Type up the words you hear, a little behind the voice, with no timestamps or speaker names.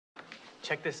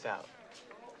Check this out.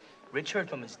 Rich heard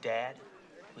from his dad,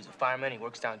 who's a fireman. He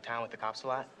works downtown with the cops a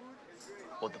lot.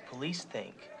 Well, the police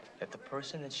think that the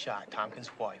person that shot Tompkins'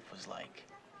 wife was like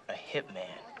a hitman.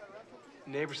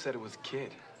 Neighbor said it was a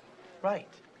kid. Right.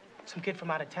 Some kid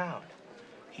from out of town.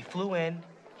 He flew in,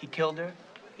 he killed her,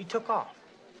 he took off.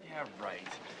 Yeah, right.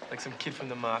 Like some kid from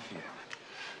the mafia.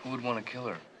 Who would want to kill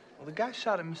her? Well, the guy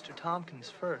shot at Mr. Tompkins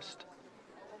first.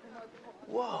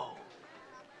 Whoa.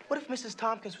 What if Mrs.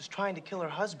 Tompkins was trying to kill her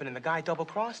husband and the guy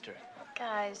double-crossed her?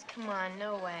 Guys, come on,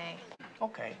 no way.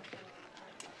 Okay.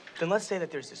 Then let's say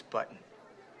that there's this button.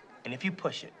 And if you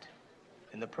push it,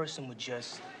 then the person would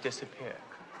just disappear.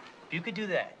 If you could do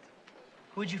that,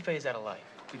 who would you phase out of life?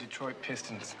 The Detroit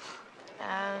Pistons.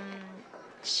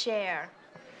 Cher.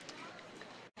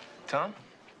 Tom?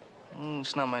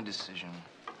 It's not my decision.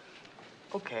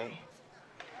 Okay.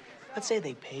 Let's say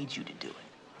they paid you to do it.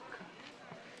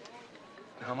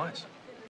 How much?